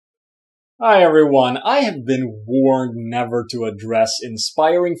Hi everyone, I have been warned never to address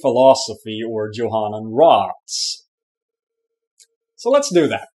inspiring philosophy or Johannan Rocks. So let's do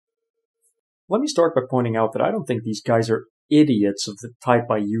that. Let me start by pointing out that I don't think these guys are idiots of the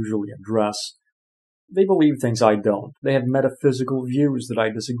type I usually address. They believe things I don't. They have metaphysical views that I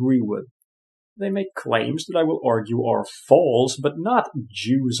disagree with. They make claims that I will argue are false, but not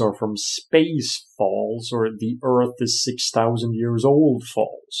Jews are from space false or the Earth is 6,000 years old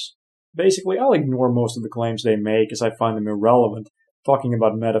false. Basically, I'll ignore most of the claims they make as I find them irrelevant. Talking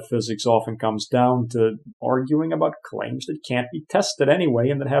about metaphysics often comes down to arguing about claims that can't be tested anyway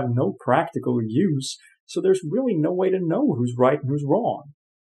and that have no practical use, so there's really no way to know who's right and who's wrong.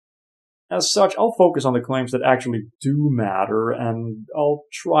 As such, I'll focus on the claims that actually do matter, and I'll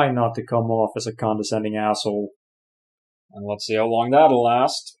try not to come off as a condescending asshole. And let's see how long that'll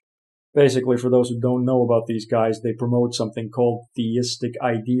last. Basically, for those who don't know about these guys, they promote something called theistic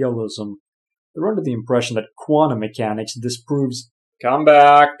idealism. They're under the impression that quantum mechanics disproves... Come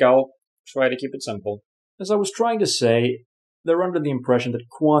back, I'll try to keep it simple. As I was trying to say, they're under the impression that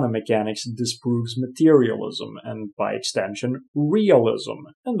quantum mechanics disproves materialism, and by extension, realism,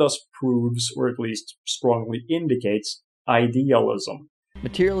 and thus proves, or at least strongly indicates, idealism.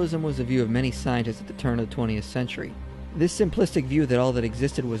 Materialism was the view of many scientists at the turn of the 20th century. This simplistic view that all that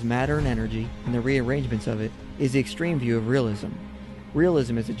existed was matter and energy, and the rearrangements of it, is the extreme view of realism.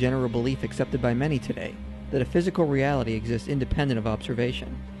 Realism is a general belief accepted by many today, that a physical reality exists independent of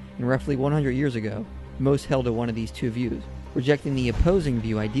observation, and roughly 100 years ago, most held to one of these two views, rejecting the opposing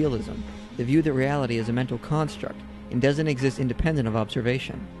view, idealism, the view that reality is a mental construct, and doesn't exist independent of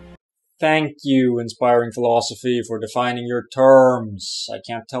observation. Thank you, inspiring philosophy, for defining your terms. I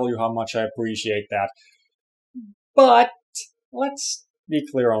can't tell you how much I appreciate that. But let's be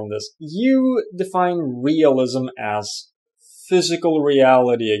clear on this. You define realism as physical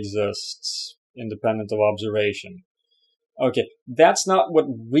reality exists, independent of observation. Okay, that's not what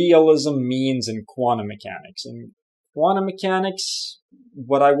realism means in quantum mechanics. In quantum mechanics,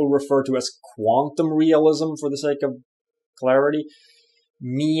 what I will refer to as quantum realism for the sake of clarity,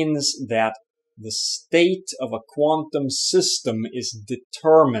 means that the state of a quantum system is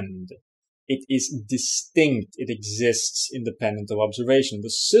determined. It is distinct. It exists independent of observation. The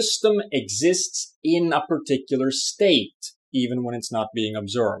system exists in a particular state, even when it's not being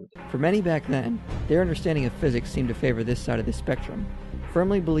observed. For many back then, their understanding of physics seemed to favor this side of the spectrum,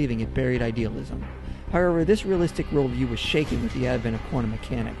 firmly believing it buried idealism. However, this realistic worldview was shaken with the advent of quantum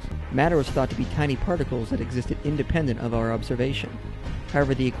mechanics. Matter was thought to be tiny particles that existed independent of our observation.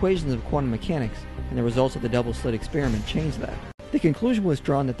 However, the equations of quantum mechanics and the results of the double-slit experiment changed that. The conclusion was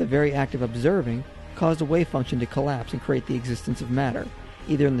drawn that the very act of observing caused a wave function to collapse and create the existence of matter,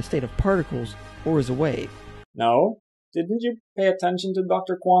 either in the state of particles or as a wave. No? Didn't you pay attention to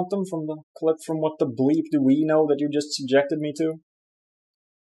Dr. Quantum from the clip from What the Bleep Do We Know that you just subjected me to?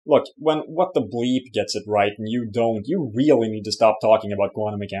 Look, when What the Bleep gets it right and you don't, you really need to stop talking about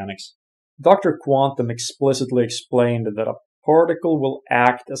quantum mechanics. Dr. Quantum explicitly explained that a particle will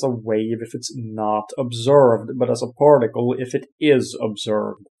act as a wave if it's not observed, but as a particle if it is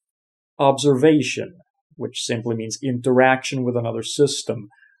observed. Observation, which simply means interaction with another system,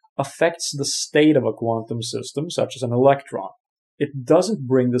 affects the state of a quantum system, such as an electron. It doesn't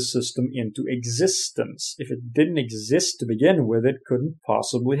bring the system into existence. If it didn't exist to begin with, it couldn't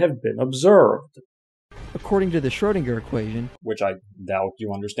possibly have been observed. According to the Schrödinger equation, which I doubt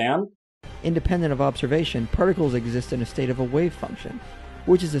you understand, independent of observation, particles exist in a state of a wave function,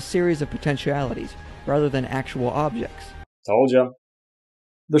 which is a series of potentialities rather than actual objects. Told ya.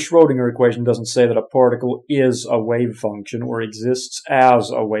 The Schrödinger equation doesn't say that a particle is a wave function or exists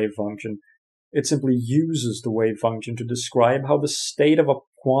as a wave function. It simply uses the wave function to describe how the state of a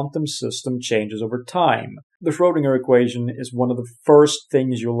quantum system changes over time. The Schrödinger equation is one of the first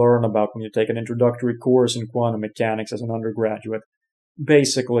things you learn about when you take an introductory course in quantum mechanics as an undergraduate.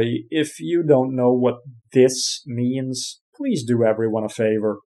 Basically, if you don't know what this means, please do everyone a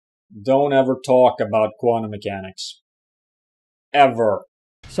favor. Don't ever talk about quantum mechanics. Ever.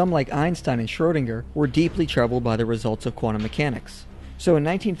 Some, like Einstein and Schrödinger, were deeply troubled by the results of quantum mechanics. So in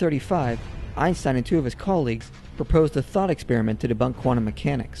 1935, Einstein and two of his colleagues proposed a thought experiment to debunk quantum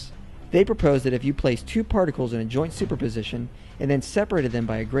mechanics. They proposed that if you placed two particles in a joint superposition and then separated them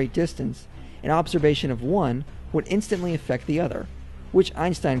by a great distance, an observation of one would instantly affect the other, which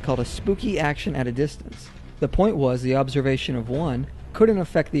Einstein called a spooky action at a distance. The point was the observation of one couldn't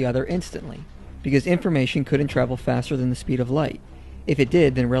affect the other instantly, because information couldn't travel faster than the speed of light. If it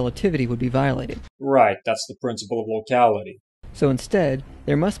did, then relativity would be violated. Right, that's the principle of locality. So instead,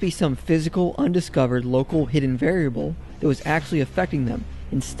 there must be some physical, undiscovered, local, hidden variable that was actually affecting them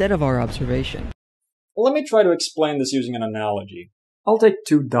instead of our observation. Let me try to explain this using an analogy. I'll take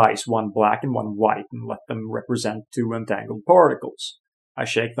two dice, one black and one white, and let them represent two entangled particles. I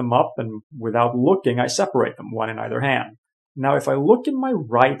shake them up, and without looking, I separate them, one in either hand. Now, if I look in my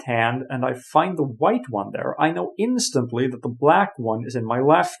right hand and I find the white one there, I know instantly that the black one is in my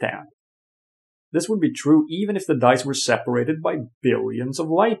left hand. This would be true even if the dice were separated by billions of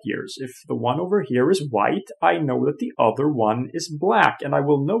light years. If the one over here is white, I know that the other one is black, and I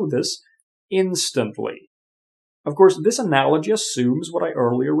will know this instantly. Of course, this analogy assumes what I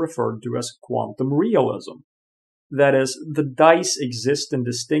earlier referred to as quantum realism. That is, the dice exist in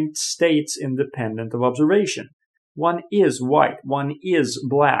distinct states independent of observation. One is white, one is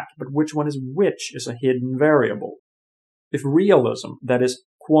black, but which one is which is a hidden variable. If realism, that is,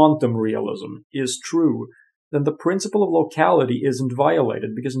 quantum realism, is true, then the principle of locality isn't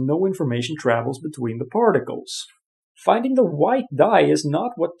violated because no information travels between the particles. Finding the white die is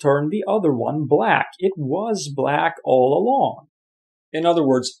not what turned the other one black. It was black all along. In other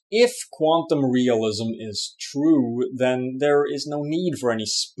words, if quantum realism is true, then there is no need for any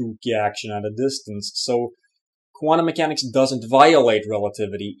spooky action at a distance, so quantum mechanics doesn't violate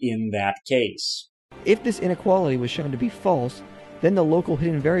relativity in that case. If this inequality was shown to be false, then the local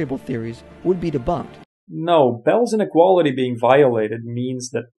hidden variable theories would be debunked. No, Bell's inequality being violated means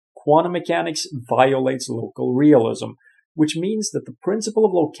that quantum mechanics violates local realism, which means that the principle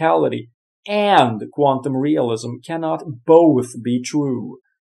of locality and quantum realism cannot both be true.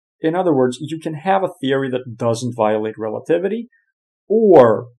 In other words, you can have a theory that doesn't violate relativity,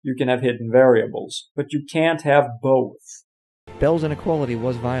 or you can have hidden variables, but you can't have both. Bell's inequality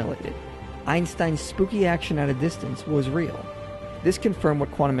was violated. Einstein's spooky action at a distance was real. This confirmed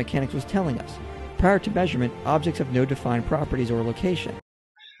what quantum mechanics was telling us. Prior to measurement, objects have no defined properties or location.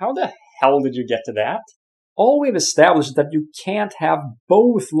 How the hell did you get to that? All we've established is that you can't have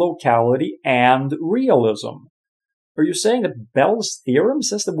both locality and realism. Are you saying that Bell's theorem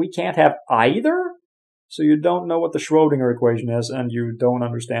says that we can't have either? So you don't know what the Schrödinger equation is, and you don't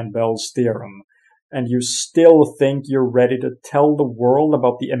understand Bell's theorem. And you still think you're ready to tell the world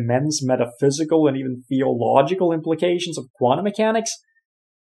about the immense metaphysical and even theological implications of quantum mechanics?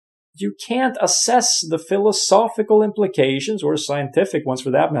 You can't assess the philosophical implications, or scientific ones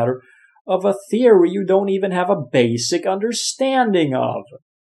for that matter, of a theory you don't even have a basic understanding of.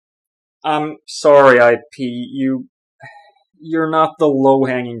 I'm sorry, IP. You're not the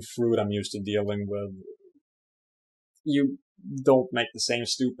low-hanging fruit I'm used to dealing with. You don't make the same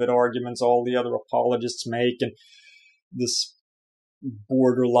stupid arguments all the other apologists make, and this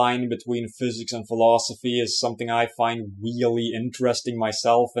borderline between physics and philosophy is something I find really interesting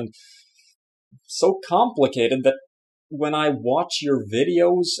myself, and so complicated that when I watch your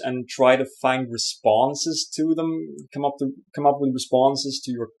videos and try to find responses to them, come up with responses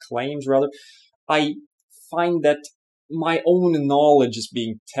to your claims rather, I find that my own knowledge is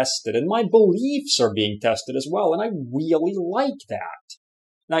being tested, and my beliefs are being tested as well, and I really like that.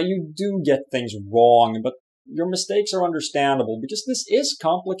 Now, you do get things wrong, but your mistakes are understandable, because this is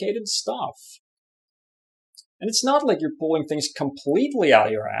complicated stuff. And it's not like you're pulling things completely out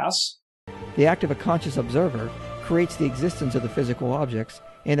of your ass. The act of a conscious observer creates the existence of the physical objects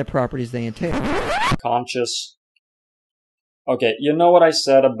and the properties they entail. Conscious. Okay, you know what I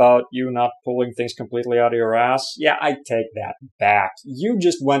said about you not pulling things completely out of your ass? Yeah, I take that back. You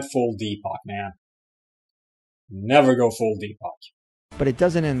just went full Deepak, man. Never go full Deepak. But it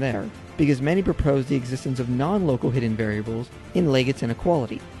doesn't end there, because many propose the existence of non-local hidden variables in Leggett's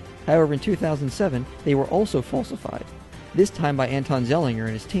inequality. However, in 2007, they were also falsified, this time by Anton Zellinger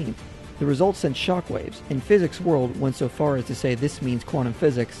and his team. The results sent shockwaves, and physics world went so far as to say this means quantum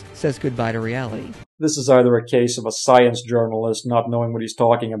physics says goodbye to reality. This is either a case of a science journalist not knowing what he's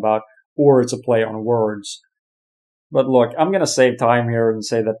talking about, or it's a play on words. But look, I'm going to save time here and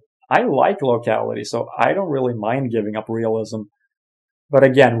say that I like locality, so I don't really mind giving up realism. But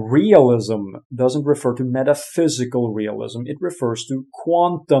again, realism doesn't refer to metaphysical realism. It refers to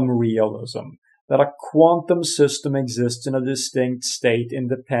quantum realism, that a quantum system exists in a distinct state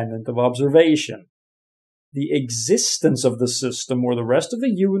independent of observation. The existence of the system, or the rest of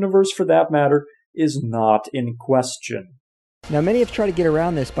the universe for that matter, is not in question. Now, many have tried to get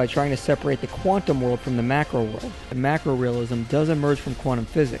around this by trying to separate the quantum world from the macro world. The macro realism does emerge from quantum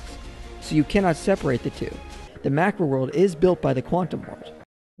physics, so you cannot separate the two. The macro world is built by the quantum world.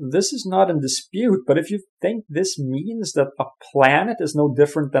 This is not in dispute, but if you think this means that a planet is no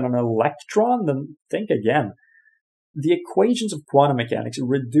different than an electron, then think again. The equations of quantum mechanics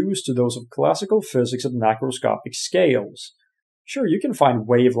reduce to those of classical physics at macroscopic scales. Sure, you can find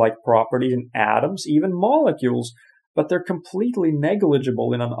wave-like properties in atoms, even molecules, but they're completely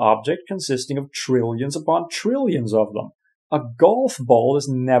negligible in an object consisting of trillions upon trillions of them. A golf ball is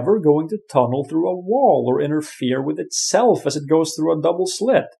never going to tunnel through a wall or interfere with itself as it goes through a double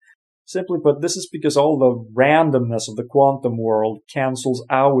slit. Simply put, this is because all the randomness of the quantum world cancels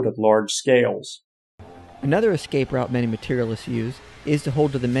out at large scales. Another escape route many materialists use is to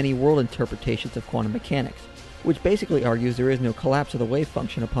hold to the many-world interpretations of quantum mechanics, which basically argues there is no collapse of the wave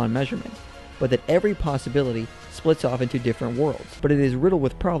function upon measurement, but that every possibility splits off into different worlds. But it is riddled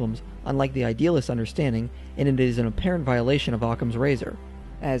with problems, unlike the idealist understanding, and it is an apparent violation of Occam's razor,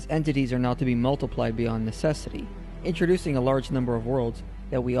 as entities are not to be multiplied beyond necessity. Introducing a large number of worlds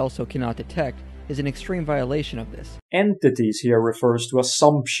that we also cannot detect is an extreme violation of this. Entities here refers to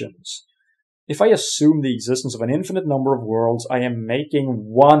assumptions. If I assume the existence of an infinite number of worlds, I am making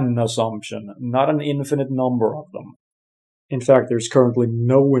one assumption, not an infinite number of them. In fact, there's currently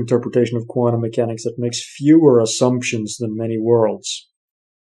no interpretation of quantum mechanics that makes fewer assumptions than many worlds.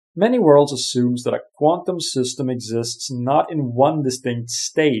 Many worlds assumes that a quantum system exists not in one distinct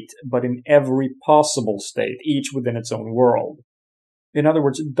state, but in every possible state, each within its own world. In other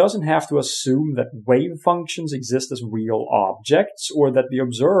words, it doesn't have to assume that wave functions exist as real objects or that the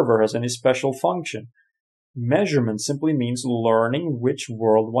observer has any special function. Measurement simply means learning which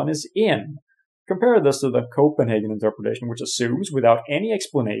world one is in. Compare this to the Copenhagen interpretation, which assumes, without any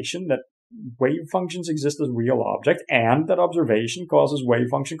explanation, that wave functions exist as real objects and that observation causes wave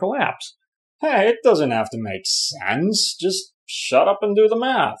function collapse. Hey, it doesn't have to make sense. Just shut up and do the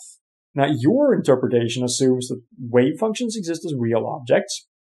math. Now, your interpretation assumes that wave functions exist as real objects,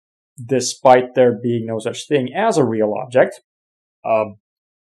 despite there being no such thing as a real object. A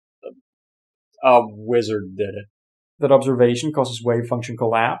wizard did it. That observation causes wave function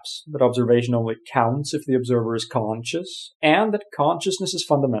collapse, that observation only counts if the observer is conscious, and that consciousness is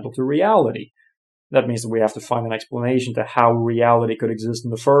fundamental to reality. That means that we have to find an explanation to how reality could exist in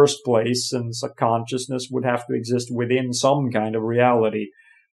the first place, since a consciousness would have to exist within some kind of reality.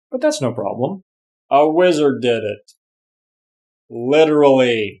 But that's no problem. A wizard did it.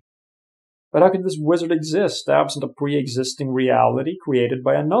 Literally. But how could this wizard exist absent a pre-existing reality created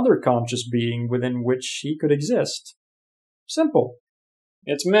by another conscious being within which he could exist? Simple.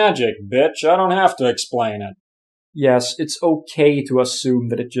 It's magic, bitch. I don't have to explain it. Yes, it's okay to assume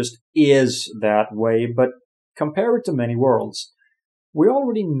that it just is that way, but compare it to many worlds. We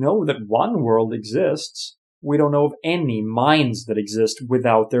already know that one world exists. We don't know of any minds that exist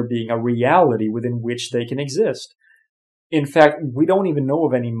without there being a reality within which they can exist. In fact, we don't even know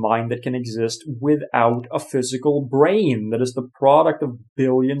of any mind that can exist without a physical brain that is the product of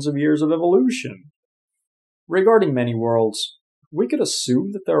billions of years of evolution. Regarding many worlds, we could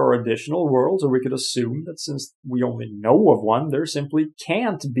assume that there are additional worlds, or we could assume that since we only know of one, there simply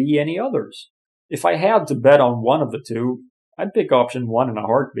can't be any others. If I had to bet on one of the two, I'd pick option 1 in a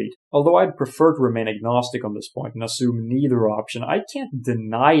heartbeat. Although I'd prefer to remain agnostic on this point and assume neither option, I can't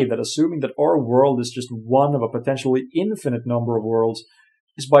deny that assuming that our world is just one of a potentially infinite number of worlds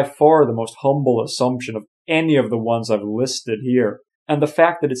is by far the most humble assumption of any of the ones I've listed here. And the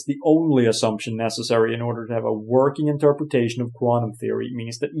fact that it's the only assumption necessary in order to have a working interpretation of quantum theory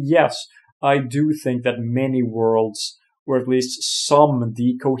means that yes, I do think that many worlds, or at least some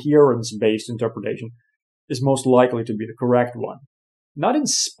decoherence-based interpretation, is most likely to be the correct one. Not in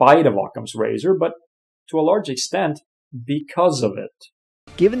spite of Occam's razor, but to a large extent because of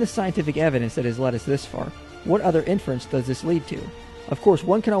it. Given the scientific evidence that has led us this far, what other inference does this lead to? Of course,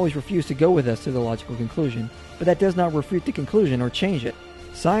 one can always refuse to go with us to the logical conclusion, but that does not refute the conclusion or change it.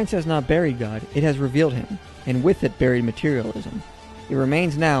 Science has not buried God, it has revealed him, and with it buried materialism. It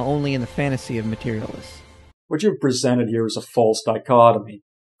remains now only in the fantasy of materialists. What you've presented here is a false dichotomy: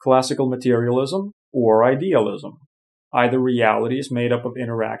 classical materialism or idealism. Either reality is made up of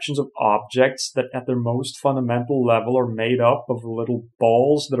interactions of objects that at their most fundamental level are made up of little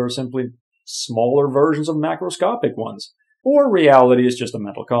balls that are simply smaller versions of macroscopic ones, or reality is just a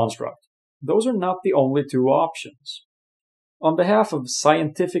mental construct. Those are not the only two options. On behalf of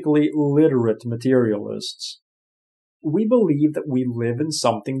scientifically literate materialists, we believe that we live in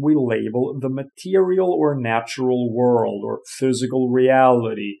something we label the material or natural world, or physical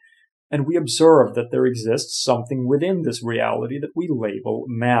reality, and we observe that there exists something within this reality that we label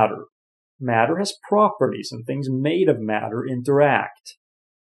matter. Matter has properties, and things made of matter interact.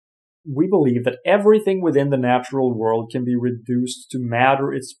 We believe that everything within the natural world can be reduced to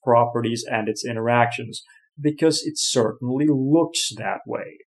matter, its properties, and its interactions, because it certainly looks that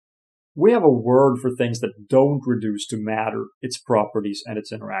way. We have a word for things that don't reduce to matter, its properties, and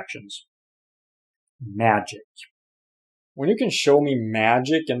its interactions: magic. When you can show me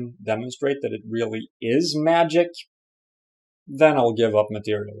magic and demonstrate that it really is magic, then I'll give up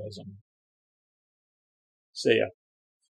materialism. See ya.